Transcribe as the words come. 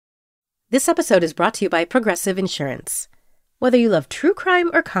This episode is brought to you by Progressive Insurance. Whether you love true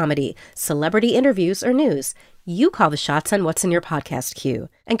crime or comedy, celebrity interviews or news, you call the shots on what's in your podcast queue.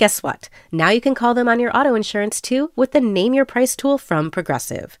 And guess what? Now you can call them on your auto insurance too with the Name Your Price tool from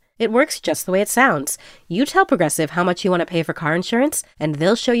Progressive. It works just the way it sounds. You tell Progressive how much you want to pay for car insurance, and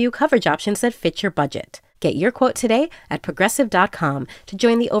they'll show you coverage options that fit your budget. Get your quote today at Progressive.com to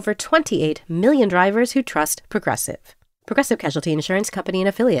join the over 28 million drivers who trust Progressive. Progressive Casualty Insurance Company and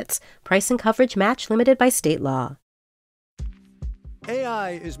Affiliates. Price and coverage match limited by state law.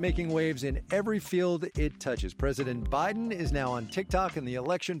 AI is making waves in every field it touches. President Biden is now on TikTok, and the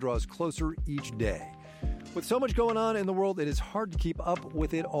election draws closer each day. With so much going on in the world, it is hard to keep up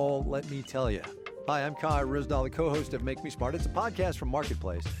with it all, let me tell you. Hi, I'm Kai Rizdal, the co-host of Make Me Smart. It's a podcast from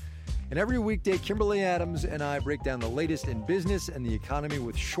Marketplace. And every weekday, Kimberly Adams and I break down the latest in business and the economy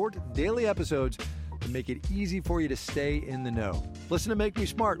with short daily episodes to make it easy for you to stay in the know. Listen to Make Me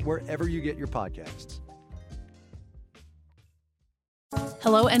Smart wherever you get your podcasts.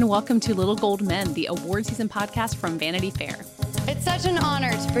 Hello and welcome to Little Gold Men, the award season podcast from Vanity Fair. It's such an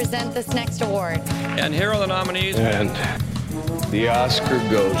honor to present this next award. And here are the nominees. And the Oscar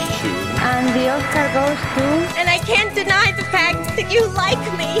goes to... And the Oscar goes to... And I can't deny the fact that you like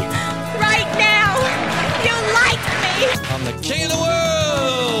me. Right now. You like me. I'm the king of the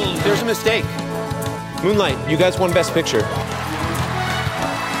world. There's a mistake. Moonlight, you guys won Best Picture.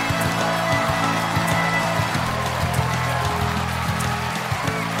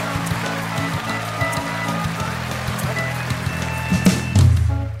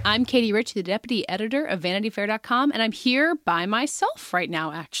 I'm Katie Rich, the deputy editor of VanityFair.com, and I'm here by myself right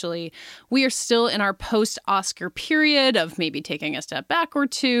now, actually. We are still in our post-Oscar period of maybe taking a step back or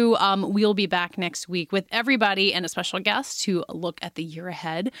two. We'll be back next week with everybody and a special guest to look at the year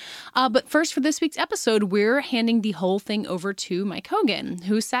ahead. But first, for this week's episode, we're handing the whole thing over to Mike Coogan,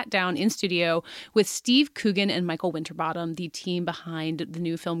 who sat down in studio with Steve Coogan and Michael Winterbottom, the team behind the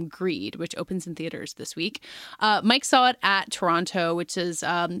new film Greed, which opens in theaters this week. Mike saw it at Toronto, which is...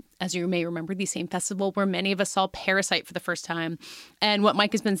 as you may remember, the same festival where many of us saw Parasite for the first time. And what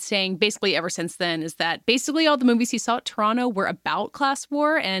Mike has been saying basically ever since then is that basically all the movies he saw at Toronto were about class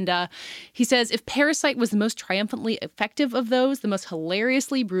war. And he says if Parasite was the most triumphantly effective of those, the most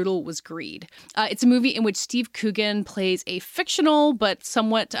hilariously brutal was Greed. It's a movie in which Steve Coogan plays a fictional but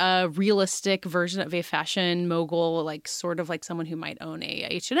somewhat realistic version of a fashion mogul, like sort of like someone who might own a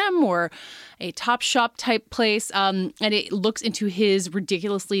H&M or a Topshop type place. And it looks into his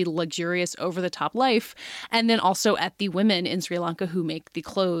ridiculously luxurious, over-the-top life, and then also at the women in Sri Lanka who make the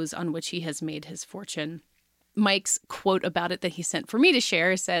clothes on which he has made his fortune. Mike's quote about it that he sent for me to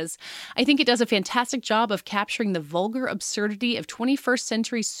share says, "I think it does a fantastic job of capturing the vulgar absurdity of 21st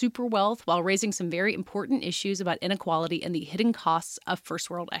century super wealth while raising some very important issues about inequality and the hidden costs of first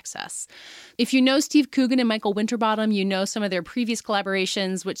world excess." If you know Steve Coogan and Michael Winterbottom, you know some of their previous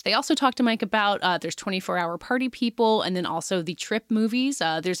collaborations, which they also talked to Mike about. There's 24-Hour Party People, and then also the Trip movies.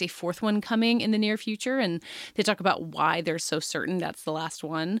 There's a fourth one coming in the near future, and they talk about why they're so certain that's the last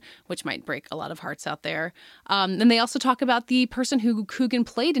one, which might break a lot of hearts out there. And they also talk about the person who Coogan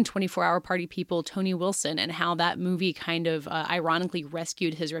played in 24-Hour Party People, Tony Wilson, and how that movie kind of ironically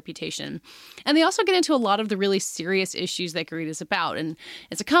rescued his reputation. And they also get into a lot of the really serious issues that Greed is about. And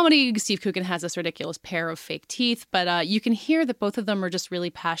it's a comedy. Steve Coogan has this ridiculous pair of fake teeth, but you can hear that both of them are just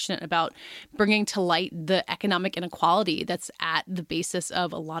really passionate about bringing to light the economic inequality that's at the basis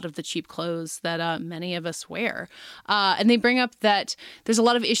of a lot of the cheap clothes that many of us wear. And they bring up that there's a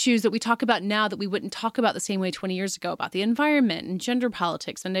lot of issues that we talk about now that we wouldn't talk about the same way 20 years ago, about the environment and gender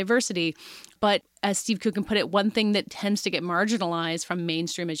politics and diversity. But as Steve Coogan put it, one thing that tends to get marginalized from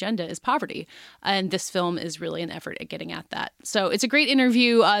mainstream agenda is poverty. And this film is really an effort at getting at that. So it's a great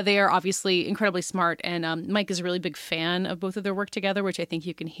interview. They are obviously incredibly smart. And Mike is a really big fan of both of their work together, which I think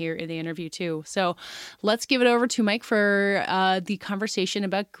you can hear in the interview too. So let's give it over to Mike for the conversation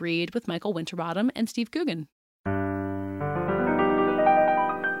about Greed with Michael Winterbottom and Steve Coogan.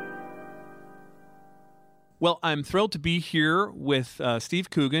 Well, I'm thrilled to be here with Steve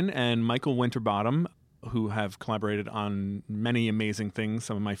Coogan and Michael Winterbottom, who have collaborated on many amazing things,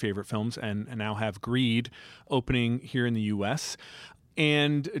 some of my favorite films, and now have Greed opening here in the U.S.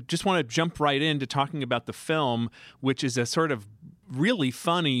 And just want to jump right into talking about the film, which is a sort of really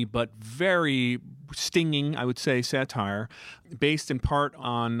funny but very stinging, I would say, satire, based in part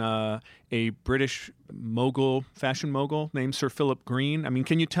on a British mogul, fashion mogul named Sir Philip Green. I mean,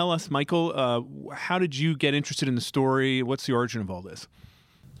 can you tell us, Michael, how did you get interested in the story? What's the origin of all this?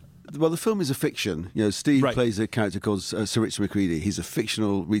 Well, the film is a fiction. Steve plays a character called Sir Richard McCready. He's a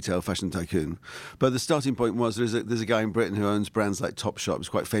fictional retail fashion tycoon. But the starting point was there's a guy in Britain who owns brands like Topshop. He's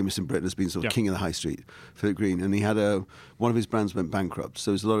quite famous in Britain, has been sort of king of the high street, Philip Green. And he had one of his brands went bankrupt.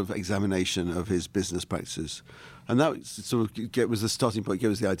 So there's a lot of examination of his business practices. And that sort of was the starting point,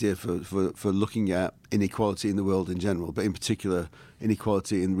 gave us the idea for looking at inequality in the world in general, but in particular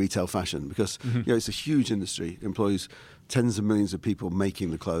inequality in retail fashion, because it's a huge industry, employs tens of millions of people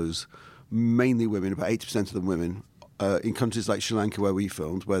making the clothes, mainly women, about 80% of them women. In countries like Sri Lanka, where we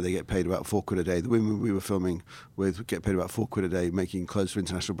filmed, where they get paid about £4 a day, the women we were filming with get paid about £4 a day making clothes for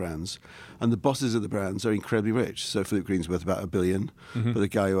international brands. And the bosses of the brands are incredibly rich. So Philip Green's worth about $1 billion, but the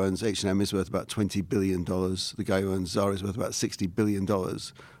guy who owns H&M is worth about $20 billion. The guy who owns Zara is worth about $60 billion.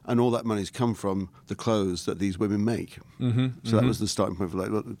 And all that money's come from the clothes that these women make. So that was the starting point for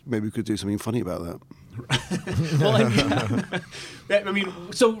look, maybe we could do something funny about that.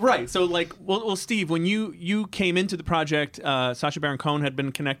 Well, Steve, when you came into the project, Sacha Baron Cohen had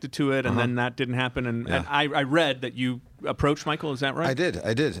been connected to it, and then that didn't happen. And I read that you approached Michael. Is that right? I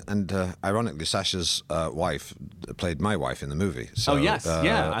did. And ironically, Sacha's wife played my wife in the movie. So,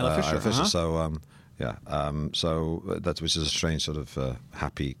 Isla Fisher. So. So which is a strange sort of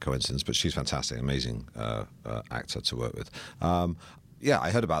happy coincidence, but she's fantastic, amazing actor to work with. I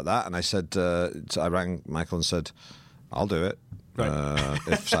heard about that, and I said, I rang Michael and said, I'll do it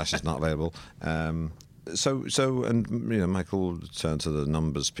if Sacha's not available. Michael turned to the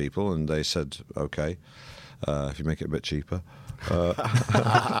numbers people, and they said, okay, if you make it a bit cheaper. But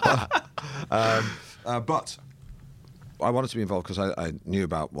I wanted to be involved because I knew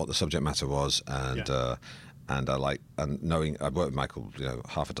about what the subject matter was, and knowing I've worked with Michael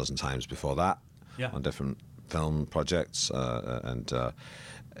half a dozen times before that on different film projects, and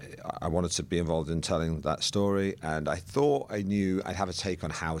I wanted to be involved in telling that story, and I thought I knew I'd have a take on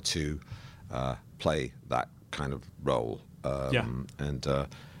how to play that kind of role. And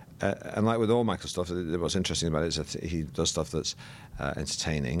like with all Michael's stuff, what's interesting about it is that he does stuff that's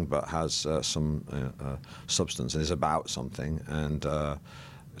entertaining but has some substance and is about something. And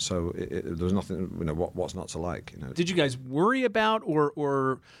so there was nothing, what's not to like. Did you guys worry about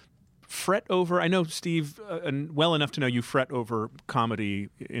or fret over? I know, Steve, well enough to know you fret over comedy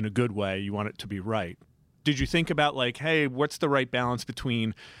in a good way. You want it to be right. Did you think about hey, what's the right balance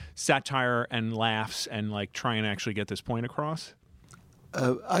between satire and laughs and try and actually get this point across?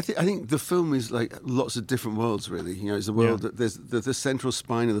 I think the film is like lots of different worlds, really. It's a world that there's the central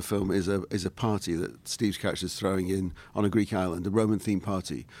spine of the film is a party that Steve's character is throwing in on a Greek island, a Roman-themed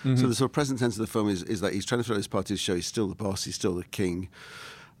party. So the sort of present tense of the film is that he's trying to throw this party to show he's still the boss, he's still the king.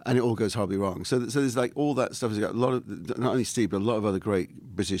 And it all goes horribly wrong. So there's all that stuff. There's got a lot of, not only Steve, but a lot of other great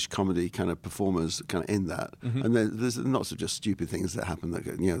British comedy kind of performers kind of in that. And there's lots of just stupid things that happen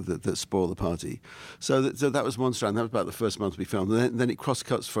that spoil the party. So that was one strand. That was about the first month we filmed. And then it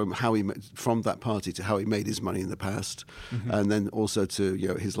cross-cuts from from that party to how he made his money in the past. And then also to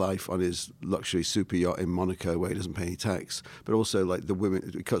his life on his luxury super yacht in Monaco where he doesn't pay any tax. But also the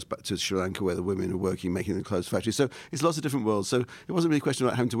women, it cuts back to Sri Lanka where the women are working, making the clothes factory. So it's lots of different worlds. So it wasn't really a question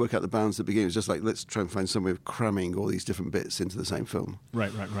about having to work out the balance at the beginning. It was just let's try and find some way of cramming all these different bits into the same film.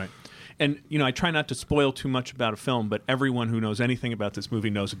 Right. And, I try not to spoil too much about a film, but everyone who knows anything about this movie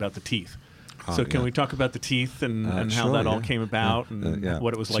knows about the teeth. So can we talk about the teeth and how that all came about and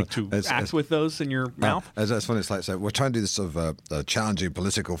what it was like to act with those in your mouth? It's funny. It's so we're trying to do this sort of a challenging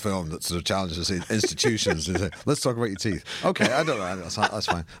political film that sort of challenges institutions. And say, let's talk about your teeth. Okay, I don't know. That's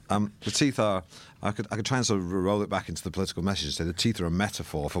fine. The teeth are. I could try and sort of roll it back into the political message and say the teeth are a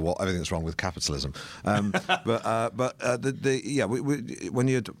metaphor for everything that's wrong with capitalism. When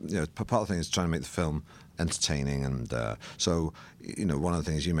you're part of the thing is trying to make the film entertaining, and so one of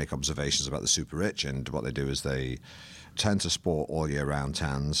the things you make observations about the super rich, and what they do is they tend to sport all year round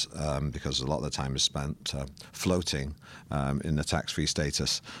tans because a lot of the time is spent floating in the tax-free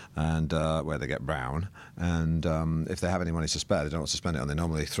status, and where they get brown, and if they have any money to spare, they don't want to spend it on. They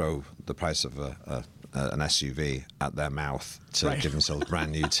normally throw the price of an SUV at their mouth to give themselves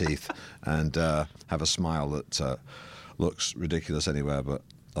brand new teeth, and have a smile that looks ridiculous anywhere but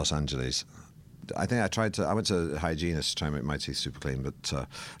Los Angeles. I think I went to a hygienist to try and make my teeth super clean, but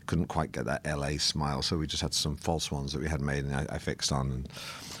couldn't quite get that LA smile, so we just had some false ones that we had made, and I fixed on.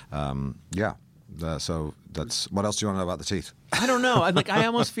 And so that's. What else do you want to know about the teeth? I don't know. I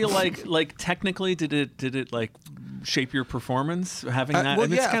almost feel like technically, did it shape your perforence having that?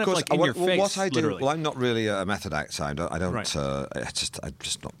 Well, it's kind of like in your face. What I do, literally. I'm not really a method actor. I don't. I'm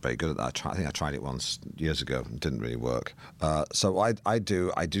just not very good at that. I think I tried it once years ago. It didn't really work. So I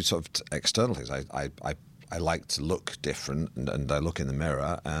do sort of external things. I I like to look different, and I look in the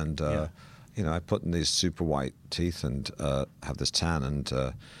mirror, and I put in these super white teeth and have this tan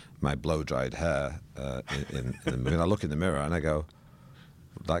and my blow-dried hair in the movie. And I look in the mirror and I go,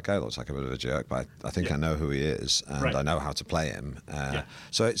 that guy looks like a bit of a jerk, but I think I know who he is, and I know how to play him.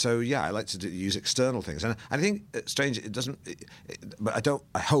 So I like to use external things, and I think it's strange. It doesn't, but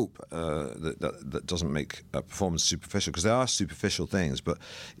I hope that doesn't make a performance superficial, because there are superficial things, but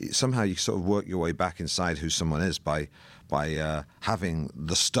somehow you sort of work your way back inside who someone is by having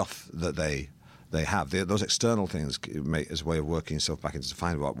the stuff that they have. Those external things as a way of working yourself back into to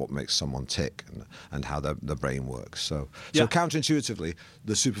find out what makes someone tick and how their brain works. So counterintuitively,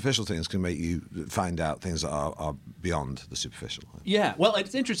 the superficial things can make you find out things that are beyond the superficial. Yeah, well,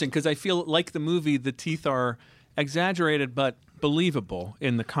 it's interesting because I feel like the movie, the teeth are exaggerated but believable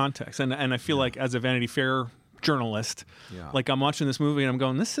in the context. And I feel like as a Vanity Fair journalist, like I'm watching this movie and I'm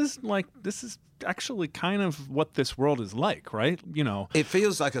going, this is actually kind of what this world is like, right? It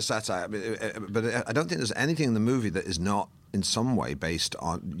feels like a satire, but I don't think there's anything in the movie that is not in some way based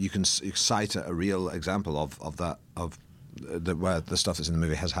on. You can cite a real example of that, where the stuff that's in the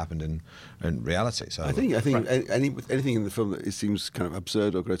movie has happened in reality. So I think anything in the film that it seems kind of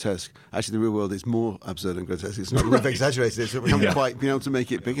absurd or grotesque, actually the real world is more absurd and grotesque. It's not we've exaggerated it, so we haven't quite been able to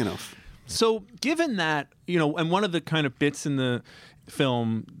make it big enough. So given that, and one of the kind of bits in the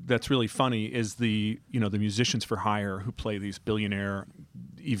film that's really funny is the musicians for hire who play these billionaire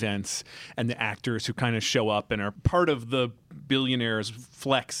events, and the actors who kind of show up and are part of the billionaires'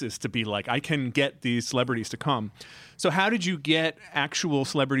 flex is to be like, I can get these celebrities to come. So how did you get actual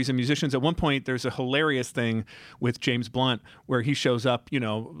celebrities and musicians? At one point, there's a hilarious thing with James Blunt where he shows up,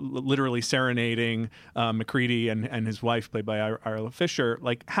 literally serenading McCready and his wife, played by Isla Fisher.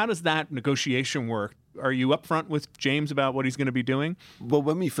 Like, how does that negotiation work? Are you upfront with James about what he's going to be doing? Well,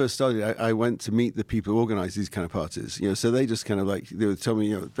 when we first started, I went to meet the people who organise these kind of parties. So they just kind of they would tell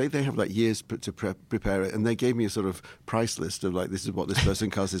me, they have like years to prepare it, and they gave me a sort of price list of like, this is what this person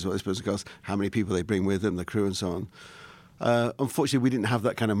costs, this is what this person costs, how many people they bring with them, the crew, and so on. Unfortunately, we didn't have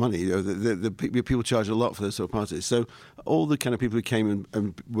that kind of money. The people charge a lot for those sort of parties. So all the kind of people who came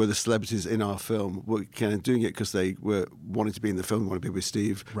and were the celebrities in our film were kind of doing it because they were wanting to be in the film, wanted to be with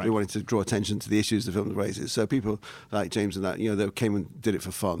Steve. Right. They wanted to draw attention to the issues the film raises. So people like James and that, they came and did it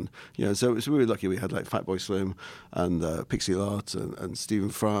for fun. So it's really lucky we had like Fatboy Slim and Pixie Lott and Stephen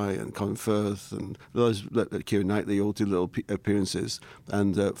Fry and Colin Firth and those Keira Knightley all did little appearances.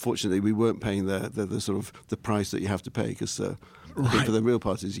 And fortunately, we weren't paying the sort of the price that you have to pay, because for the real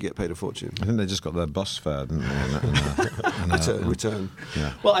parties, you get paid a fortune. I think they just got their bus fare, didn't they? Return.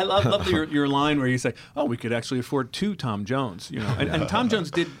 Yeah. Well, I love your line where you say, "Oh, we could actually afford 2 Tom Jones." And Tom Jones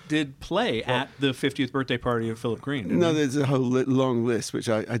did play at the 50th birthday party of Philip Green. No, there's a whole long list which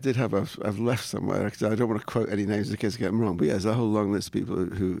I did have. I've left somewhere because I don't want to quote any names in case I get them wrong. But yeah, there's a whole long list of people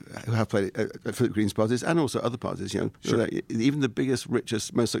who have played at Philip Green's parties and also other parties. Sure. So even the biggest,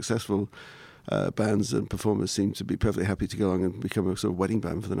 richest, most successful bands and performers seem to be perfectly happy to go along and become a sort of wedding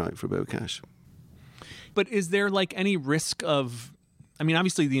band for the night for a bit of cash. But is there like any risk of,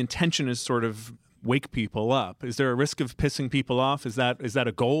 obviously the intention is sort of wake people up. Is there a risk of pissing people off? Is that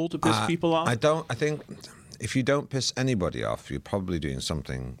a goal to piss people off? I think if you don't piss anybody off, you're probably doing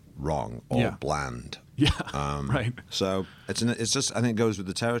something wrong or bland. Yeah, right. So it's just, I think it goes with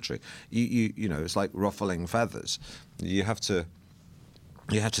the territory. You it's like ruffling feathers. You have to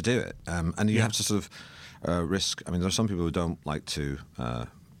do it, and you have to sort of risk. There are some people who don't like to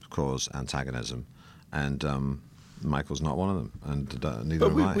cause antagonism, and Michael's not one of them, and neither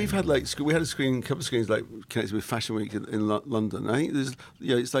am I. We've had we had a couple of screens like connected with Fashion Week in London. I think there's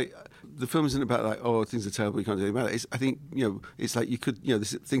it's like the film isn't about like, oh, things are terrible, you can't do anything about it. I think it's like you could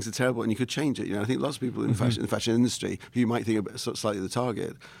things are terrible and you could change it. I think lots of people in the fashion industry who you might think are sort of slightly the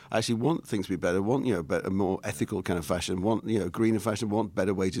target actually want things to be better, want better, more ethical kind of fashion, want greener fashion, want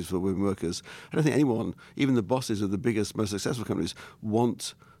better wages for women workers. I don't think anyone, even the bosses of the biggest, most successful companies,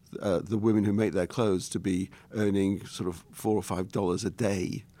 want the women who make their clothes to be earning sort of $4 or $5 a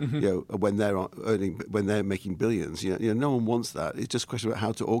day, when they're making billions. No one wants that. It's just a question about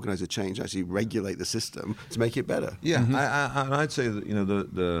how to organise a change, actually regulate the system to make it better. Yeah, I'd say that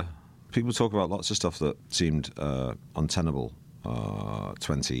the people talk about lots of stuff that seemed untenable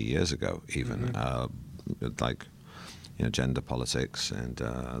 20 years ago, even like gender politics and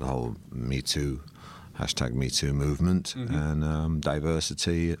the whole Me Too. #MeToo movement and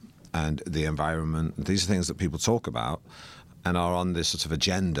diversity and the environment. These are things that people talk about and are on this sort of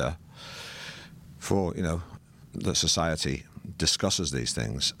agenda for, that society discusses these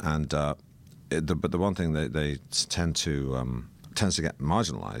things. And but the one thing they tends to get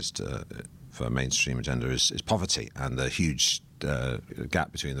marginalised for mainstream agenda is poverty and the huge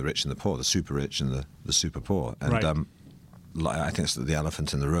gap between the rich and the poor, the super rich and the super poor. And right. I think it's the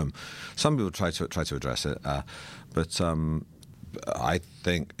elephant in the room. Some people try to address it, but I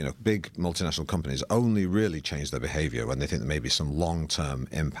think big multinational companies only really change their behaviour when they think there may be some long-term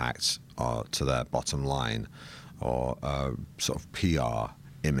impacts to their bottom line or sort of PR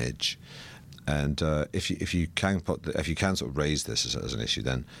image. And if you can sort of raise this as an issue,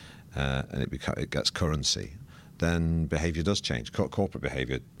 then and it gets currency, then behaviour does change. Corporate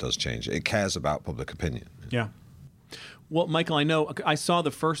behaviour does change. It cares about public opinion. Yeah. Well, Michael, I know I saw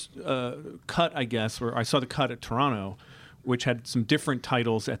the first cut, I guess, or I saw the cut at Toronto, which had some different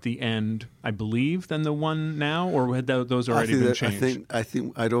titles at the end, I believe, than the one now, or had those already been changed? I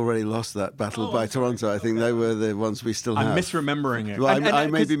think I'd already lost that battle by Toronto. I think they were the ones we still have. I'm misremembering it. Well, I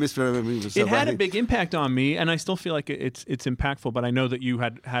may be misremembering myself. It had a big impact on me, and I still feel like it's impactful, but I know that you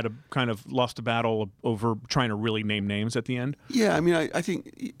had a kind of lost a battle over trying to really name names at the end. Yeah, I mean, I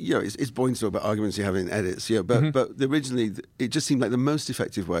think, it's boring to talk about arguments you have in edits, but originally it just seemed like the most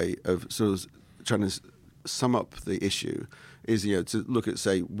effective way of sort of trying to sum up the issue is to look at,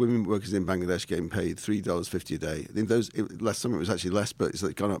 say, women workers in Bangladesh getting paid $3.50 a day. I think last summer it was actually less, but it's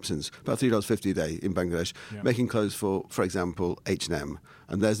gone up since. About $3.50 a day in Bangladesh, making clothes for example, H&M.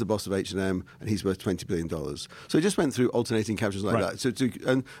 And there's the boss of H&M, and he's worth $20 billion. So it just went through alternating captions like that. So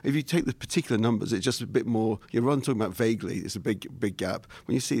and if you take the particular numbers, it's just a bit more. You're talking about vaguely. It's a big gap.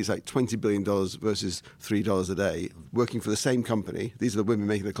 When you see it's like $20 billion versus $3 a day, working for the same company. These are the women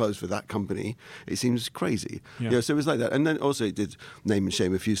making the clothes for that company. It seems crazy. So it was like that. And then also it did name and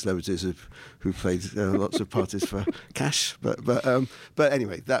shame a few celebrities who played lots of parties for cash. But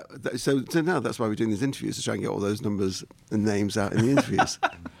anyway, so now that's why we're doing these interviews, to try and get all those numbers and names out in the interviews.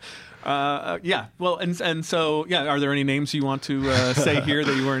 Well, and so, are there any names you want to say here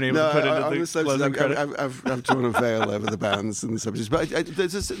that you weren't able to put into the closing credit? I've drawn a veil over the bands and the subjects. But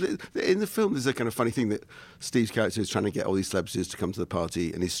in the film, there's a kind of funny thing that Steve's character is trying to get all these celebrities to come to the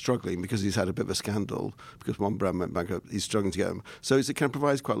party, and he's struggling because he's had a bit of a scandal because one brand went bankrupt. He's struggling to get them. So it kind of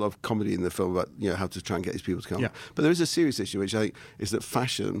provides quite a lot of comedy in the film about how to try and get these people to come. But there is a serious issue, which I think is that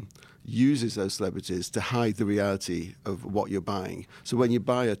fashion uses those celebrities to hide the reality of what you're buying. So when you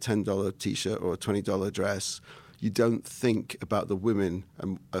buy a $10 T-shirt or a $20 dress, you don't think about the women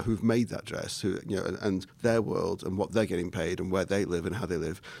who've made that dress, and their world and what they're getting paid and where they live and how they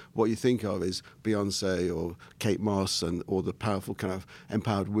live. What you think of is Beyonce or Kate Moss and all the powerful kind of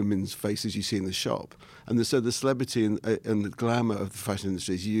empowered women's faces you see in the shop. And so the celebrity and the glamour of the fashion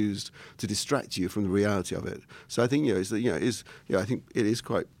industry is used to distract you from the reality of it. So I think I think it is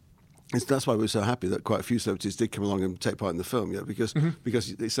quite. That's why we're so happy that quite a few celebrities did come along and take part in the film, because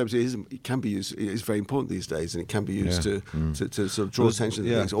celebrity can be used. It's very important these days, and it can be used to sort of draw attention to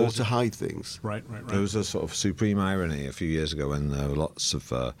things or to hide things. Right. There was a sort of supreme irony a few years ago when there were lots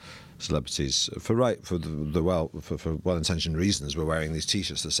of celebrities, for well-intentioned reasons, were wearing these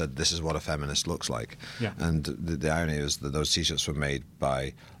T-shirts that said, "This is what a feminist looks like." Yeah. And the irony is that those T-shirts were made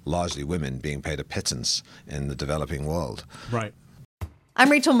by largely women being paid a pittance in the developing world. Right. I'm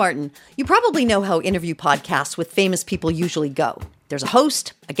Rachel Martin. You probably know how interview podcasts with famous people usually go. There's a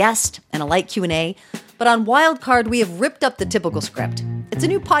host, a guest, and a light Q&A. But on Wildcard, we have ripped up the typical script. It's a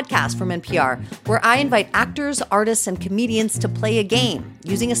new podcast from NPR where I invite actors, artists, and comedians to play a game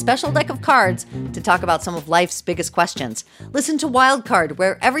using a special deck of cards to talk about some of life's biggest questions. Listen to Wildcard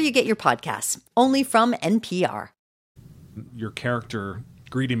wherever you get your podcasts, only from NPR. Your character,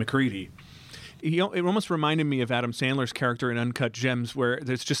 Greedy McCready, it almost reminded me of Adam Sandler's character in Uncut Gems, where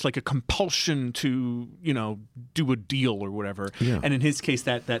there's just like a compulsion to, do a deal or whatever. Yeah. And in his case,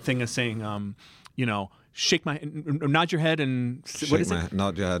 that thing is saying, shake my, nod your head and what is it?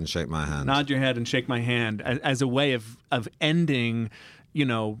 Nod your head and shake my hand. Nod your head and shake my hand as a way of ending,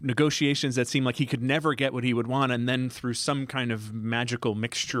 negotiations that seem like he could never get what he would want, and then through some kind of magical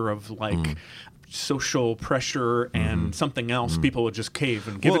mixture of social pressure and something else, people would just cave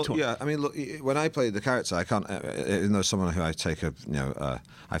and give it to him. Yeah, I mean, look, when I play the character, I can't, even though someone who I take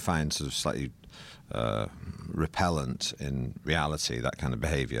I find sort of slightly repellent in reality, that kind of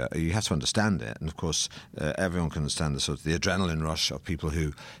behaviour, you have to understand it. And of course, everyone can understand the sort of the adrenaline rush of people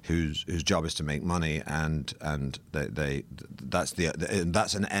whose job is to make money, and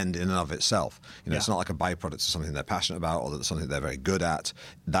that's an end in and of itself. It's not like a byproduct of something they're passionate about or that's something they're very good at.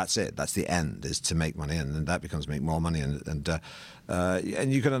 That's it. That's the end, is to make money, and then that becomes make more money, and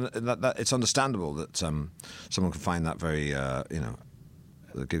you can it's understandable that someone can find that very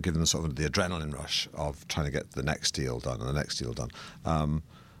given the sort of the adrenaline rush of trying to get the next deal done and the next deal done.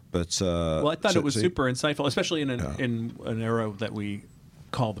 I thought it was super insightful, especially in an era that we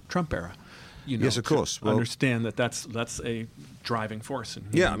call the Trump era. Yes, of course. Well, understand that's a driving force.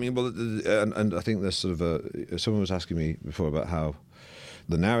 I mean, well, and I think there's sort of someone was asking me before about how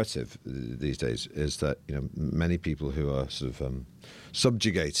the narrative these days is that many people who are sort of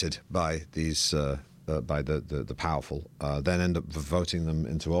subjugated by these by the powerful then end up voting them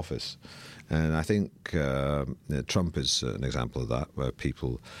into office. And I think Trump is an example of that, where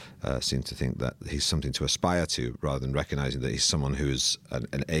people seem to think that he's something to aspire to, rather than recognizing that he's someone who is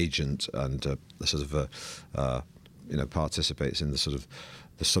an agent and sort of participates in the sort of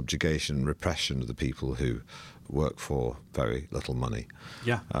the subjugation and repression of the people who work for very little money.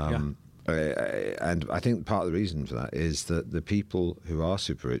 And I think part of the reason for that is that the people who are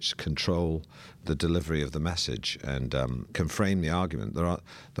super rich control the delivery of the message and can frame the argument.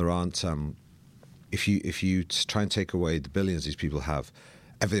 There aren't. If you try and take away the billions these people have,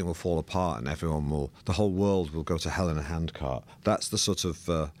 everything will fall apart and the whole world will go to hell in a handcart. That's the sort of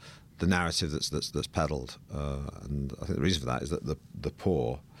the narrative that's peddled, and I think the reason for that is that the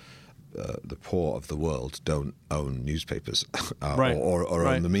poor of the world don't own newspapers or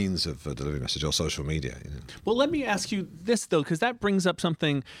own the means of delivering a message or social media. Well, let me ask you this, though, because that brings up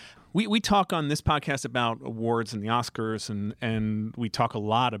something. We talk on this podcast about awards and the Oscars, and we talk a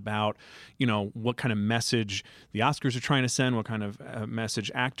lot about, what kind of message the Oscars are trying to send, what kind of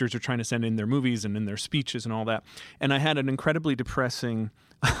message actors are trying to send in their movies and in their speeches and all that. And I had an incredibly depressing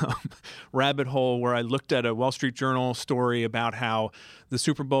rabbit hole where I looked at a Wall Street Journal story about how the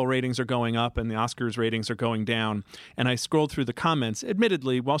Super Bowl ratings are going up and the Oscars ratings are going down. And I scrolled through the comments,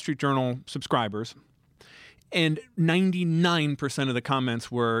 admittedly, Wall Street Journal subscribers, and 99% of the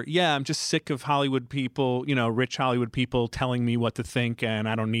comments were, I'm just sick of Hollywood people, rich Hollywood people telling me what to think, and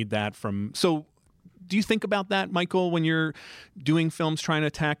I don't need that from... So do you think about that, Michael, when you're doing films trying to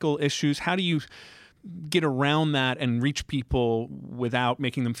tackle issues? How do you get around that and reach people without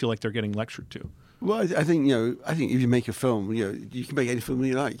making them feel like they're getting lectured to? Well, I think if you make a film, you can make any film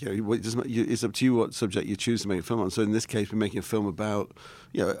you like. It's up to you what subject you choose to make a film on. So in this case, we're making a film about,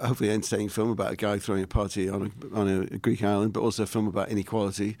 hopefully an entertaining film about a guy throwing a party on a Greek island, but also a film about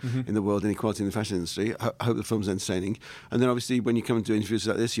inequality in the world, inequality in the fashion industry. I hope the film's entertaining. And then obviously when you come and do interviews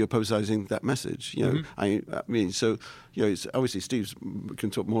like this, you're publicising that message. I mean, so it's obviously Steve can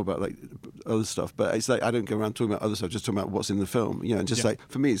talk more about like other stuff, but it's like I don't go around talking about other stuff, just talking about what's in the film. And just like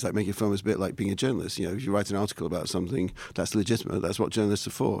for me, it's like making a film is a bit like being a journalist. If you write an article about something, that's legitimate. That's what journalists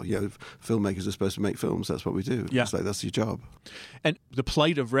are for. Filmmakers are supposed to make films. That's what we do. It's like that's your job. And the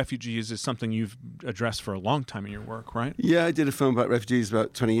plight of refugees is something you've addressed for a long time in your work, right? Yeah, I did a film about refugees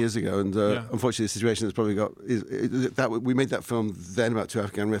about 20 years ago, and unfortunately, the situation has probably got we made that film then about 2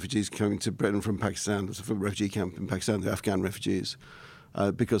 Afghan refugees coming to Britain from Pakistan. It was from a refugee camp in Pakistan, the Afghan refugees,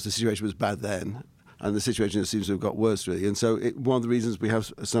 because the situation was bad then. And the situation seems to have got worse, really. And so one of the reasons we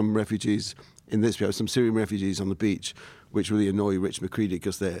have some refugees in this, we have some Syrian refugees on the beach, which really annoy Rich McCready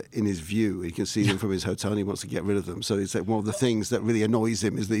because they're in his view. He can see them from his hotel and he wants to get rid of them. So it's like one of the things that really annoys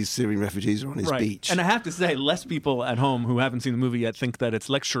him is these Syrian refugees are on his beach. And I have to say, less people at home who haven't seen the movie yet think that it's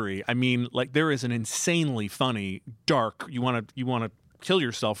lectury. I mean, like there is an insanely funny, dark, you want to kill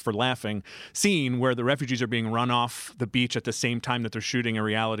yourself for laughing scene where the refugees are being run off the beach at the same time that they're shooting a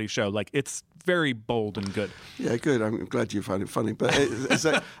reality show. Like it's very bold and good. Yeah, good. I'm glad you find it funny. But it's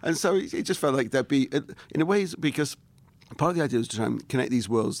like, and so it just felt like there'd be, in a way, because part of the idea was to try and connect these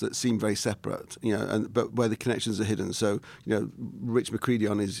worlds that seem very separate, but where the connections are hidden. So, Rich McCready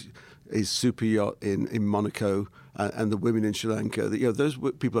on his super yacht in Monaco and the women in Sri Lanka, those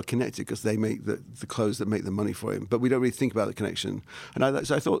people are connected because they make the clothes that make the money for him. But we don't really think about the connection. And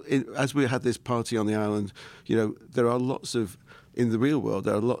so I thought, as we had this party on the island, there are lots of, in the real world,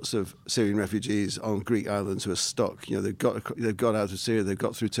 there are lots of Syrian refugees on Greek islands who are stuck. They've got out of Syria, they've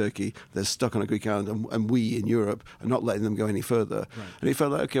got through Turkey, they're stuck on a Greek island, and we in Europe are not letting them go any further. Right. And it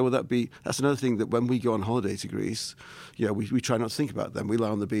felt like, okay, well, that's another thing that when we go on holiday to Greece, we try not to think about them. We lie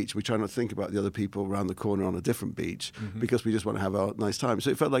on the beach, we try not to think about the other people around the corner on a different beach because we just want to have our nice time. So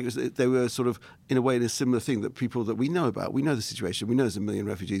it felt like they were sort of, in a way, a similar thing that people that we know about, we know the situation, we know there's 1 million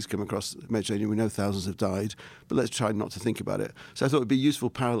refugees come across the Mediterranean, we know thousands have died, but let's try not to think about it. So I thought it would be a useful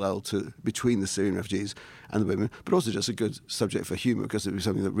parallel between the Syrian refugees and the women, but also just a good subject for humour because it would be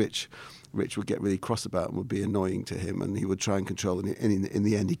something that Rich would get really cross about and would be annoying to him, and he would try and control, and in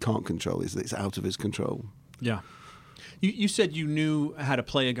the end he can't control. It's out of his control. Yeah. You said you knew how to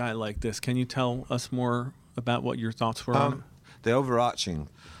play a guy like this. Can you tell us more about what your thoughts were on it? The overarching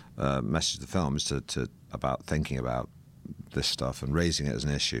message of the film is about thinking about this stuff and raising it as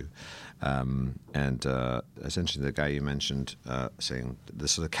an issue. And essentially the guy you mentioned saying the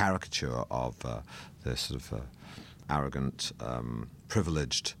sort of caricature of this sort of arrogant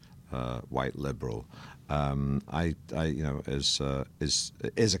privileged white liberal, is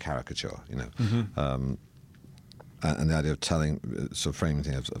a caricature, and the idea of framing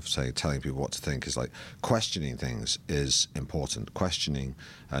things, telling people what to think is like questioning things is important. Questioning,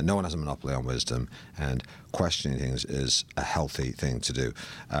 no one has a monopoly on wisdom, and questioning things is a healthy thing to do,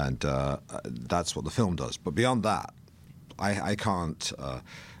 and that's what the film does. But beyond that, I can't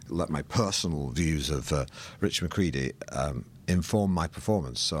let my personal views of Rich McCready inform my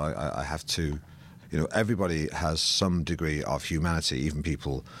performance. So I have to, everybody has some degree of humanity, even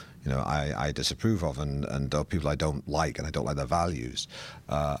people I disapprove of, and people I don't like, and I don't like their values.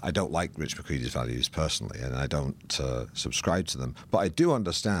 I don't like Rich McCready's values personally, and I don't subscribe to them. But I do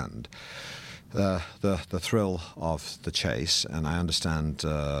understand the thrill of the chase, and I understand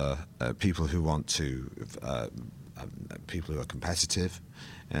people who want to, people who are competitive,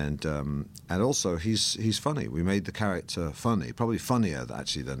 and also he's funny. We made the character funny, probably funnier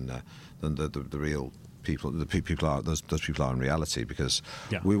actually than the real people. Those people are in reality, because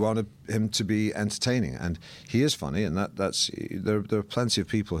we wanted him to be entertaining, and he is funny, and that's there are plenty of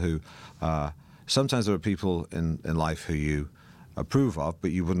people who sometimes there are people in life who you approve of,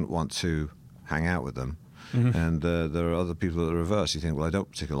 but you wouldn't want to hang out with them. Mm-hmm. And there are other people that are reverse. You think, well, I don't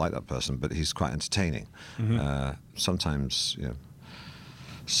particularly like that person, but he's quite entertaining. Mm-hmm. Sometimes,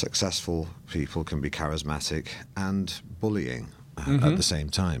 successful people can be charismatic and bullying at the same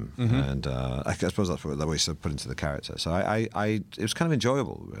time. Mm-hmm. And I suppose that's what the way to put into the character. So it was kind of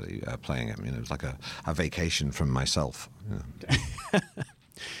enjoyable, really, playing him. It was like a vacation from myself.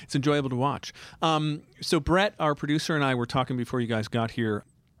 It's enjoyable to watch. So Brett, our producer, and I were talking before you guys got here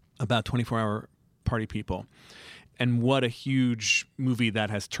about 24-Hour Party People, and what a huge movie that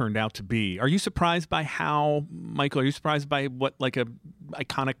has turned out to be. Are you surprised by how, Michael, are you surprised by what, like, a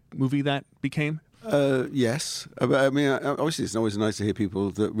iconic movie that became? Yes. I mean, obviously it's always nice to hear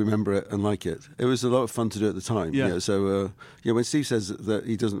people that remember it and like it. It was a lot of fun to do at the time. Yeah. So when Steve says that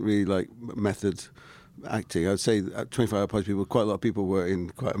he doesn't really like method acting, I'd say at 24-Hour Party People, quite a lot of people were in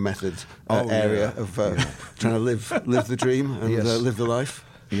quite a method area of trying to live the dream and live the life.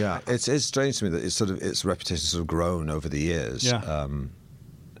 Yeah, it's strange to me that its reputation sort of grown over the years. Yeah.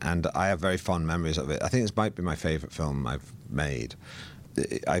 And I have very fond memories of it. I think this might be my favourite film I've made.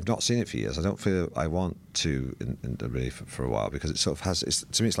 I've not seen it for years. I don't feel I want to really for a while, because it sort of has.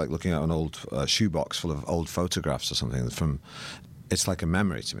 To me, it's like looking at an old shoebox full of old photographs or something from. It's like a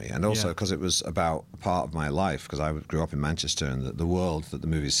memory to me, and also because it was about a part of my life, because I grew up in Manchester, and the world that the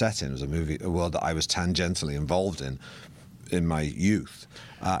movie is set in was a world that I was tangentially involved in my youth.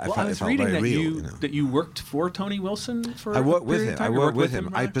 I was reading that that you worked for Tony Wilson for. I worked with him. I worked with him.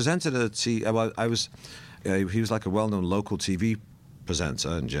 I presented he was like a well-known local TV presenter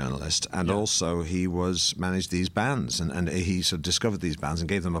and journalist, and also he managed these bands, and he sort of discovered these bands and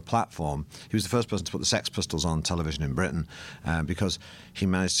gave them a platform. He was the first person to put the Sex Pistols on television in Britain, because he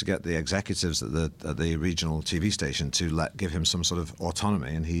managed to get the executives at the regional TV station to give him some sort of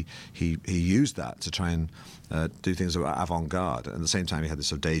autonomy, and he used that to try and do things that were avant-garde. At the same time, he had this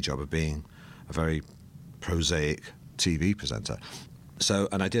sort of day job of being a very prosaic TV presenter. So,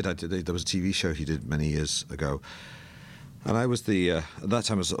 and I did. There was a TV show he did many years ago. And I was at that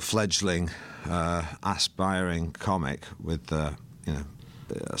time, I was a fledgling, aspiring comic with, a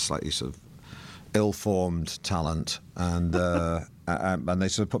slightly sort of ill-formed talent, and they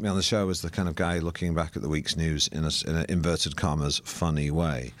sort of put me on the show as the kind of guy looking back at the week's news in an inverted commas funny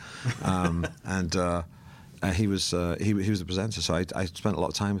way, he was the presenter, so I spent a lot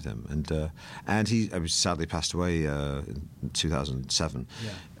of time with him, and he sadly passed away in 2007.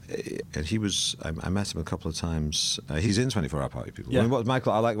 Yeah. And I met him a couple of times. He's in 24-Hour Party People. Yeah. I mean,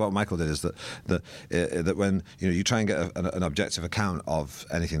 I like what Michael did is that when you try and get an objective account of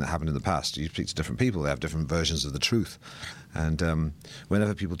anything that happened in the past, you speak to different people. They have different versions of the truth, and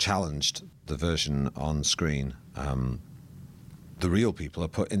whenever people challenged the version on screen, the real people are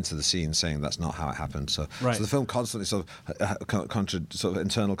put into the scene saying that's not how it happened. So the film constantly sort of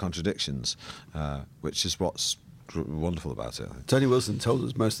internal contradictions, which is what's wonderful about it. Tony Wilson told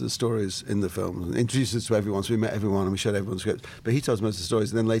us most of the stories in the film, and introduced us to everyone, so we met everyone and we showed everyone the script. But he told us most of the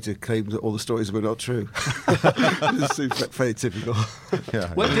stories, and then later claimed that all the stories were not true. It's very typical.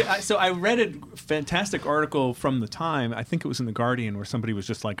 Yeah. So I read a fantastic article from the time, I think it was in The Guardian, where somebody was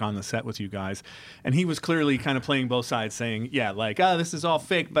just like on the set with you guys, and he was clearly kind of playing both sides, saying, this is all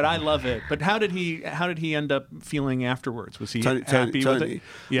fake, but I love it. But how did he end up feeling afterwards? Was he happy with it?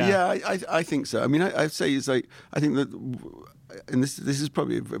 Yeah, I think so. I mean, I'd say it's like, I think that, and this is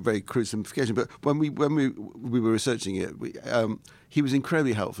probably a very crude simplification, but when we were researching it, he was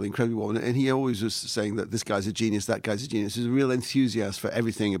incredibly helpful, incredibly warm, and he always was saying that this guy's a genius, that guy's a genius. He was a real enthusiast for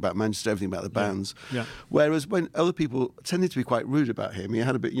everything about Manchester, everything about the bands. Yeah. Whereas when other people tended to be quite rude about him, he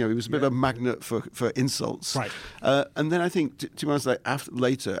had a bit, he was a bit of a magnet for insults. Right. And then I think, to be honest, like after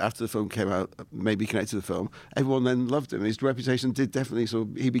the film came out, maybe connected to the film, everyone then loved him. His reputation did definitely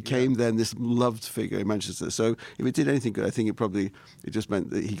he became then this loved figure in Manchester. So if it did anything good, I think it just meant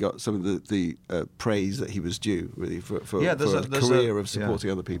that he got some of the praise that he was due, really, for a career of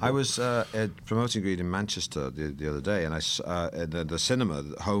supporting other people. I was promoting Greed in Manchester the other day, and the cinema,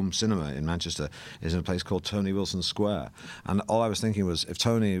 the home cinema in Manchester, is in a place called Tony Wilson Square. And all I was thinking was, if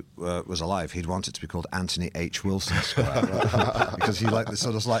Tony was alive, he'd want it to be called Anthony H. Wilson Square, right? Because he liked this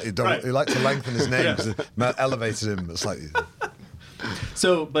sort of slightly, he liked to lengthen his name, because it elevated him slightly.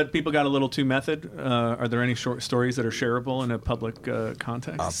 So, but people got a little too method. Are there any short stories that are shareable in a public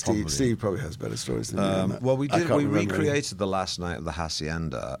context? Steve probably has better stories than me on that. Well, we recreated the last night of the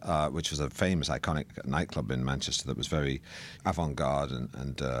Hacienda, which was a famous, iconic nightclub in Manchester that was very avant-garde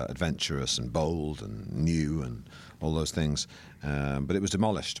and adventurous and bold and new and all those things. But it was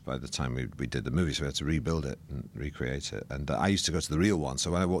demolished by the time we did the movie, so we had to rebuild it and recreate it. And I used to go to the real one,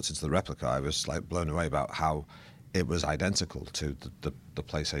 so when I walked into the replica, I was like blown away about how it was identical to the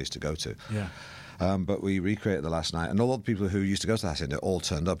place I used to go to. Yeah. But we recreated the last night, and all the people who used to go to the Hacienda all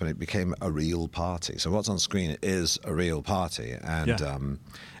turned up, and it became a real party. So what's on screen is a real party, and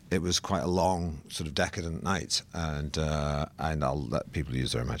it was quite a long, sort of decadent night, and I'll let people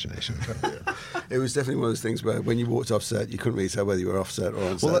use their imagination. It was definitely one of those things where when you walked off set, you couldn't really tell whether you were off set or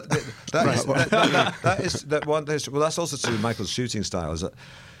on set. Well, that's also to do with Michael's shooting style, is that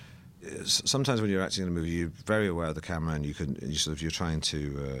sometimes when you're acting in a movie, you're very aware of the camera, and you're trying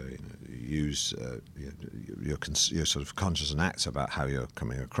to use you're sort of conscious and acts about how you're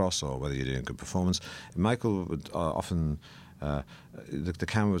coming across or whether you're doing a good performance. Michael would often the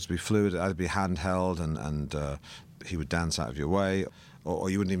camera would be fluid, either be handheld, and he would dance out of your way,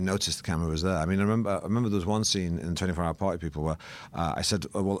 or you wouldn't even notice the camera was there. I mean, I remember there was one scene in 24 Hour Party People where I said,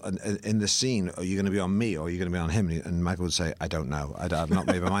 well, in this scene, are you going to be on me or are you going to be on him? And Michael would say, I don't know. I've not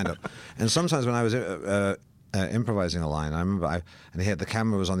made my mind up. And sometimes when I was improvising a line, I remember, and he had the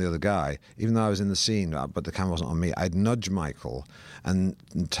camera was on the other guy, even though I was in the scene, but the camera wasn't on me, I'd nudge Michael and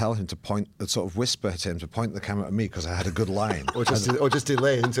tell him to point, sort of whisper to him to point the camera at me because I had a good line. or just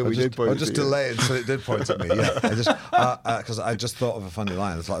delay until we did point at you. Or just delay until it did point at me, yeah. Because I just thought of a funny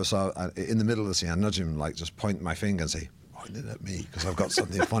line. It's like, so in the middle of the scene, I nudge him, like, just point my finger and say, point it at me, because I've got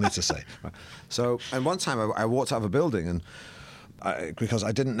something funny to say. Right. So, and one time I walked out of a building, and because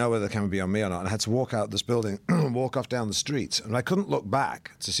I didn't know whether the camera would be on me or not, and I had to walk out this building, walk off down the street, and I couldn't look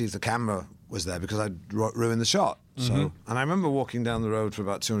back to see if the camera was there because I'd ruined the shot. So, and I remember walking down the road for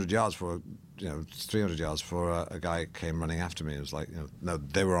about 200 yards 300 yards before a guy came running after me. It was like, no,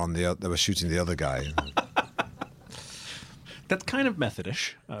 they were shooting the other guy. That's kind of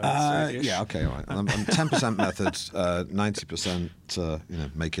methodish. Yeah, okay, all right. I'm 10% method,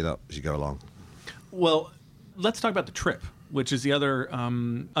 90% make it up as you go along. Well, let's talk about The Trip, which is the other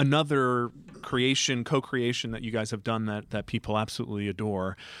another co-creation that you guys have done that people absolutely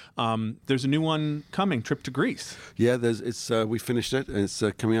adore. There's a new one coming, Trip to Greece. Yeah, we finished it, and it's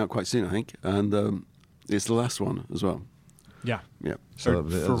coming out quite soon, I think, and it's the last one as well. Yeah. So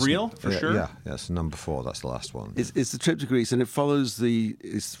for real? For sure? Yeah, it's number 4. That's the last one. It's the Trip to Greece, and it follows the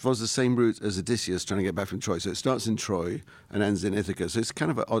same route as Odysseus trying to get back from Troy. So it starts in Troy and ends in Ithaca. So it's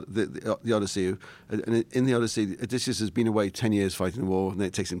kind of the Odyssey. And in the Odyssey, Odysseus has been away 10 years fighting the war, and then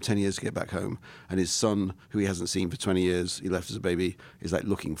it takes him 10 years to get back home. And his son, who he hasn't seen for 20 years, he left as a baby, is like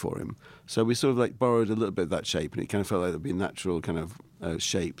looking for him. So we sort of like borrowed a little bit of that shape, and it kind of felt like it would be a natural kind of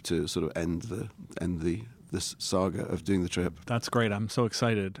shape to sort of end this saga of doing the trip. That's great. I'm so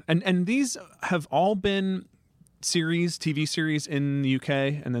excited. And these have all been TV series in the UK,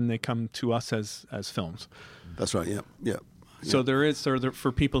 and then they come to us as films. That's right, yeah. So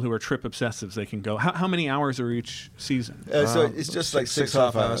for people who are trip obsessives, they can go. How many hours are each season? So it's just like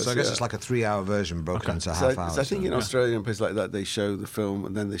 6.5 hours. So I guess it's like a 3-hour version broken into half hours. So I think in Australia and places like that, they show the film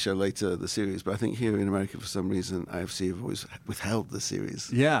and then they show later the series. But I think here in America, for some reason, IFC have always withheld the series.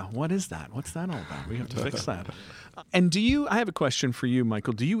 Yeah, what is that? What's that all about? We have to fix that. And I have a question for you,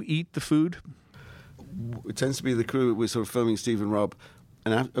 Michael. Do you eat the food? It tends to be the crew. We're sort of filming Steve and Rob.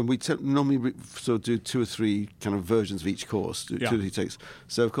 And we normally sort of do 2 or 3 kind of versions of each course, 2 or 3 takes.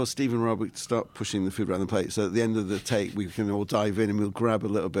 So, of course, Steve and Rob would start pushing the food around the plate. So at the end of the take, we can all dive in and we'll grab a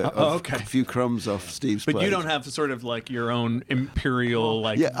little bit of a few crumbs off Steve's plate. But you don't have sort of like your own imperial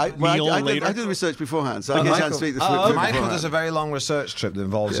meal later? I did the research beforehand, so I get a chance to eat the food Michael does a very long research trip that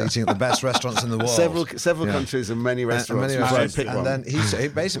involves eating at the best restaurants in the world. Several countries and many restaurants. And then he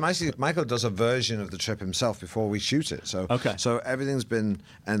basically, Michael does a version of the trip himself before we shoot it. So everything's been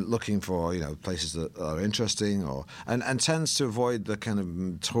looking for places that are interesting and tends to avoid the kind of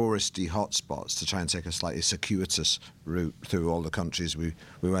touristy hotspots to try and take a slightly circuitous route through all the countries we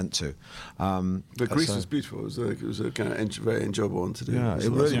went to. But Greece was beautiful. It was a kind of very enjoyable one to do. Yeah, it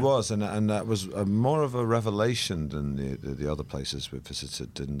really was, and that was more of a revelation than the other places we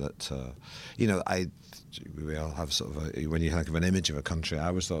visited. In that, we all have sort of when you think of an image of a country, I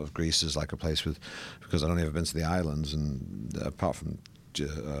always thought of Greece as like a place because I'd only ever been to the islands, and apart from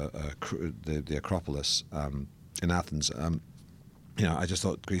the Acropolis in Athens. I just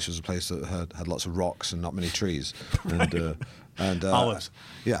thought Greece was a place that had lots of rocks and not many trees, and olives.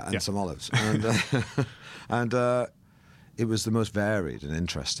 Some olives, and it was the most varied and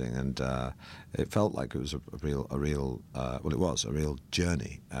interesting, and it felt like it was a real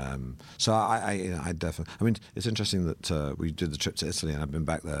journey. So I definitely. I mean, it's interesting that we did the trip to Italy, and I've been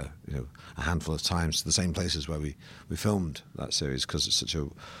back there, a handful of times to the same places where we filmed that series because it's such a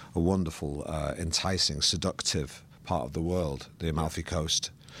wonderful, enticing, seductive part of the world, the Amalfi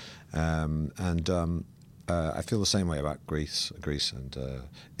Coast, and I feel the same way about Greece and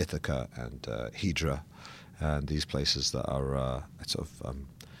Ithaca and Hydra. And these places that are I sort of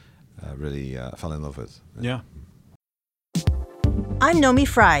really fell in love with. Yeah. I'm Nomi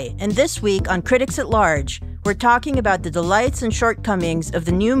Fry, and this week on Critics at Large, we're talking about the delights and shortcomings of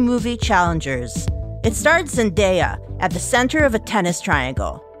the new movie Challengers. It stars Zendaya at the center of a tennis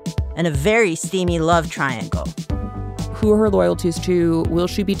triangle, and a very steamy love triangle. Who are her loyalties to? Will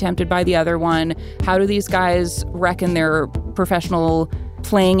she be tempted by the other one? How do these guys reckon their professional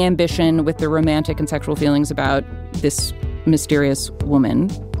playing ambition with their romantic and sexual feelings about this mysterious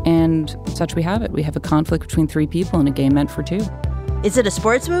woman? And such we have it. We have a conflict between 3 people in a game meant for 2. Is it a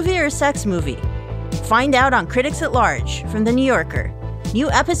sports movie or a sex movie? Find out on Critics at Large from The New Yorker.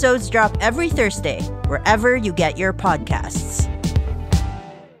 New episodes drop every Thursday, wherever you get your podcasts.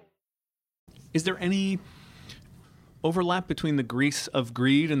 Is there any overlap between the Greece of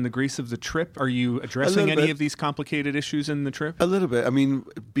Greed and the Greece of the Trip? Are you addressing any of these complicated issues in the Trip? A little bit. I mean,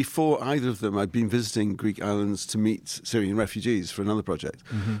 before either of them, I'd been visiting Greek islands to meet Syrian refugees for another project.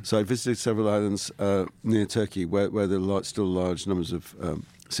 Mm-hmm. So I visited several islands near Turkey where there are still large numbers of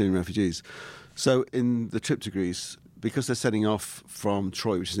Syrian refugees. So in the trip to Greece, because they're setting off from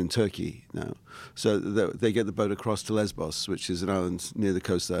Troy, which is in Turkey now, so they get the boat across to Lesbos, which is an island near the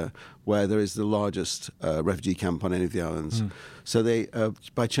coast there, where there is the largest refugee camp on any of the islands. Mm. So they,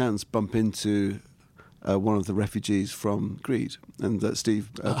 by chance, bump into one of the refugees from Greed, and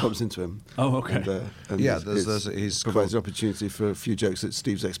Steve bumps into him. Oh, okay. And he's provides an opportunity for a few jokes at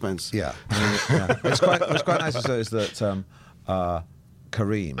Steve's expense. Yeah. It's quite nice to say is that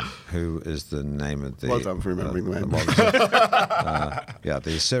Kareem, who is the name of the... Well done for remembering the name.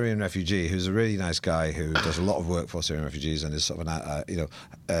 The Syrian refugee, who's a really nice guy who does a lot of work for Syrian refugees and is sort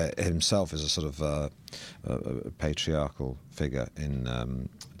of himself is a sort of a patriarchal figure in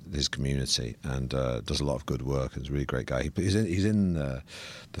his community and does a lot of good work and is a really great guy. He's in the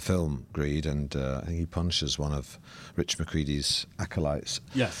film Greed, and I think he punches one of Rich McCready's acolytes.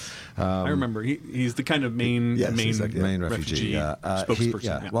 Yes, I remember. He's the kind of main refugee spokesperson.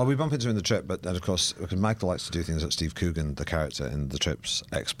 Yeah. Well, we bump into him in the trip, but then of course, because Michael likes to do things at Steve Coogan, the character in the trip's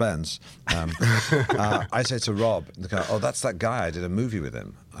expense, I say to Rob, "Oh, that's that guy. I did a movie with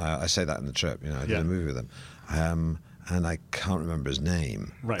him." I say that in the trip. I did a movie with him. And I can't remember his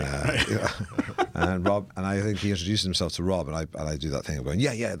name. Right. And Rob, and I think he introduces himself to Rob, and I do that thing of going,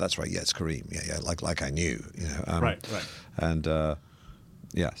 yeah, that's right, yeah, it's Kareem, yeah, like I knew, right. And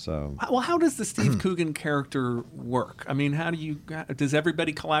so. Well, how does the Steve Coogan character work? I mean, does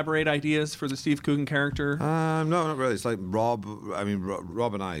everybody collaborate ideas for the Steve Coogan character? No, not really. It's like Rob. I mean,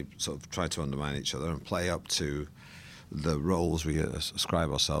 Rob and I sort of try to undermine each other and play up to the roles we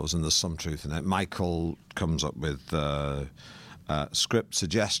ascribe ourselves, and there's some truth in it. Michael comes up with script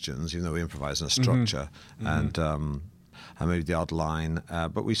suggestions, even though we improvise in a structure, and maybe the odd line.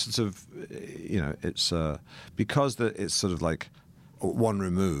 But we sort of, it's because it's sort of like one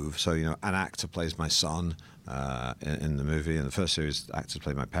remove. So, an actor plays my son, in the movie. In the first series, actors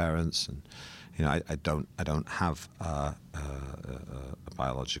played my parents, and I don't have a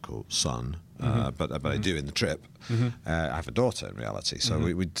biological son, but I do in the trip. I have a daughter in reality. So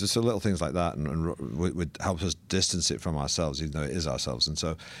we just little things like that, and would help us distance it from ourselves, even though it is ourselves. And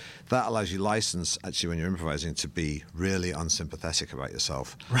so that allows you license, actually, when you're improvising, to be really unsympathetic about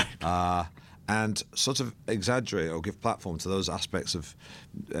yourself. Right. And sort of exaggerate or give platform to those aspects of,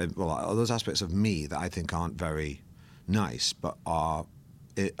 those aspects of me that I think aren't very nice, but are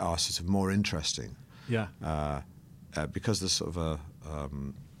sort of more interesting. Yeah. Because there's sort of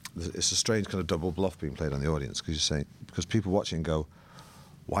it's a strange kind of double bluff being played on the audience, because people watching go,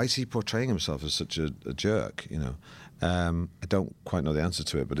 why is he portraying himself as such a jerk? I don't quite know the answer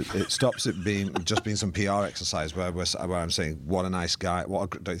to it, but it stops it being some PR exercise where I'm saying, what a nice guy.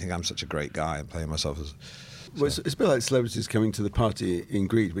 Don't you think I'm such a great guy? I'm playing myself as. Well, it's a bit like celebrities coming to the party in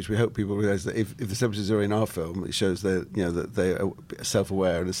Greed, which we hope people realise that if the celebrities are in our film, it shows that that they are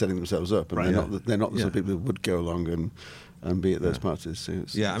self-aware and are setting themselves up, and they're not the sort of people who would go along and be at those parties. So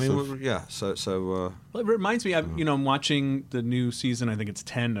Well, it reminds me, I'm watching the new season. I think it's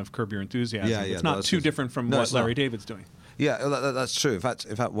 10 of Curb Your Enthusiasm. It's not too different from what Larry David's doing. Yeah, that's true. In fact,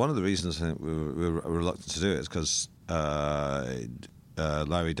 one of the reasons I think we were reluctant to do it is because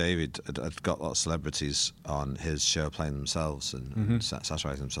Larry David had got a lot of celebrities on his show playing themselves and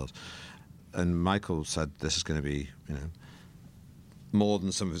satirizing themselves. And Michael said this is going to be, more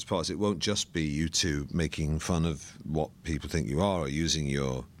than some of its parts. It won't just be you two making fun of what people think you are, or using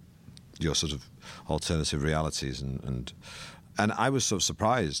your sort of alternative realities. And I was sort of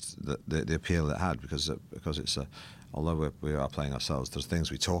surprised that the appeal it had, because it's although we are playing ourselves, there's things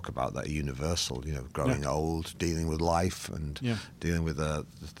we talk about that are universal, growing old, dealing with life, and dealing with the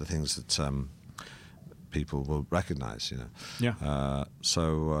things that people will recognise,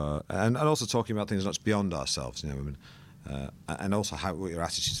 and also talking about things that's beyond ourselves, and also what your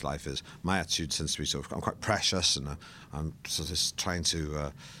attitude to life is. My attitude tends to be I'm quite precious, and I'm sort of trying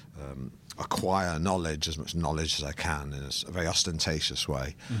to acquire knowledge, as much knowledge as I can, in a very ostentatious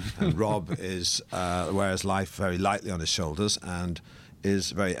way. And Rob wears life very lightly on his shoulders and is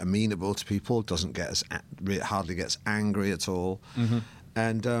very amenable to people. Doesn't get hardly gets angry at all.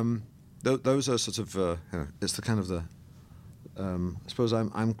 And those are sort of it's the kind of the I suppose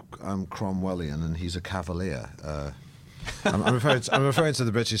I'm Cromwellian and he's a Cavalier. I'm referring to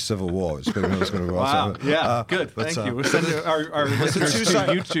the British Civil War. It's going to wow. Yeah. Good. Thank you. We'll send our listeners to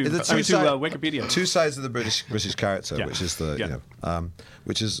YouTube, to Wikipedia. Two sides of the British character, which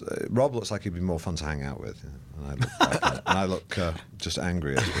is Rob looks like he'd be more fun to hang out with, and I look just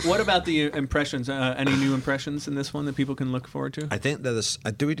angry. What about the impressions? Any new impressions in this one that people can look forward to? I think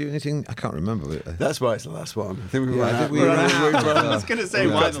do we do anything? I can't remember. That's why it's the last one. I think we I was going to say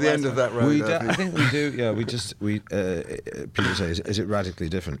why got to the end of that road. I think we do. Yeah, people say, is it radically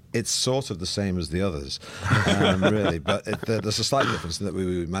different? It's sort of the same as the others, really, but there's a slight difference in that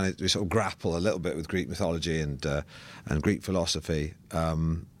we sort of grapple a little bit with Greek mythology and Greek philosophy,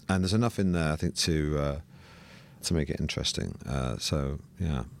 and there's enough in there, I think, to make it interesting.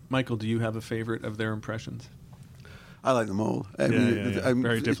 Michael, do you have a favourite of their impressions? I like them all.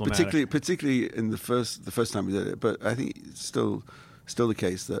 Very diplomatic. Particularly in the first time we did it, but I think it's still the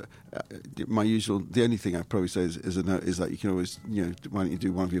case that the only thing I'd probably say is that you can always, why don't you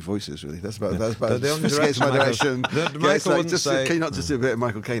do one of your voices, really? That's about the only direction. Michael wouldn't say, can you not just do a bit of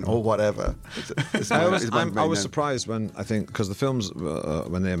Michael Caine or whatever? I was surprised when, I think, because the films,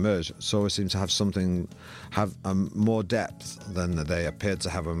 when they emerge, always seem to have more depth than they appeared to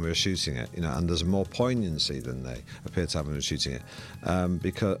have when we were shooting it, and there's more poignancy than they appeared to have when we were shooting it. And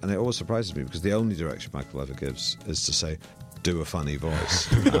it always surprises me, because the only direction Michael ever gives is to say, do a funny voice.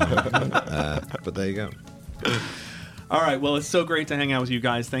 But there you go. All right. Well, it's so great to hang out with you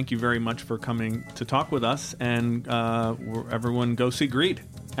guys. Thank you very much for coming to talk with us. And everyone go see Greed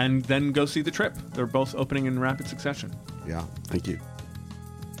and then go see The Trip. They're both opening in rapid succession. Yeah. Thank you.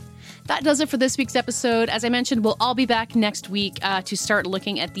 That does it for this week's episode. As I mentioned, we'll all be back next week to start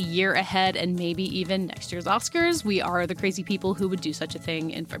looking at the year ahead and maybe even next year's Oscars. We are the crazy people who would do such a thing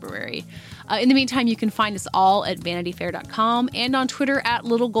in February. In the meantime, you can find us all at vanityfair.com and on Twitter at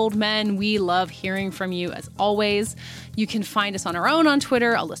littlegoldmen. We love hearing from you as always. You can find us on our own on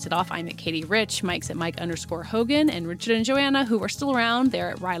Twitter. I'll list it off. I'm at Katie Rich. Mike's at Mike_Hogan. And Richard and Joanna, who are still around,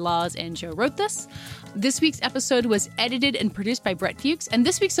 they're at Rye Laws and Joe Wrote This. This week's episode was edited and produced by Brett Fuchs, and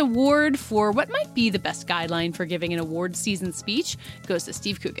this week's award for what might be the best guideline for giving an award season speech goes to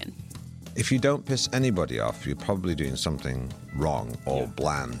Steve Coogan. If you don't piss anybody off, you're probably doing something wrong or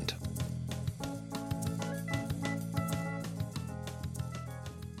bland.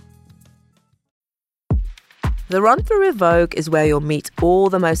 The Run Through with Vogue is where you'll meet all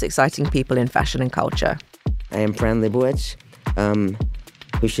the most exciting people in fashion and culture. I am Fran Lebowitz,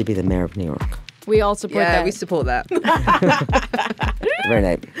 who should be the mayor of New York. We all support that. Yeah, we support that. Very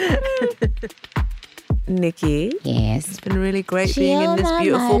nice. Nikki. Yes. It's been really great being in this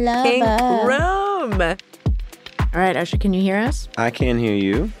beautiful pink room. All right, Usher, can you hear us? I can hear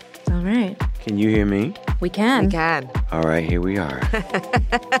you. All right. Can you hear me? We can. We can. All right, here we are.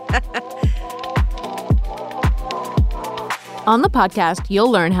 On the podcast,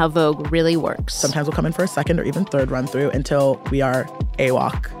 you'll learn how Vogue really works. Sometimes we'll come in for a second or even third run through until we are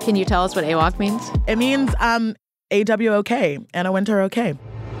AWOC. Can you tell us what AWOC means? It means A-W-O-K, Anna Wintour okay.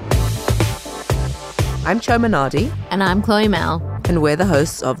 I'm Choma Nadi. And I'm Chloe Mel. And we're the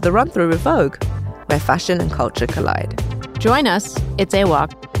hosts of The Run Through with Vogue, where fashion and culture collide. Join us. It's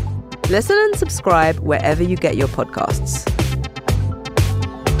AWOC. Listen and subscribe wherever you get your podcasts.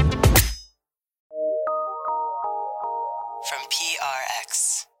 From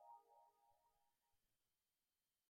PRX.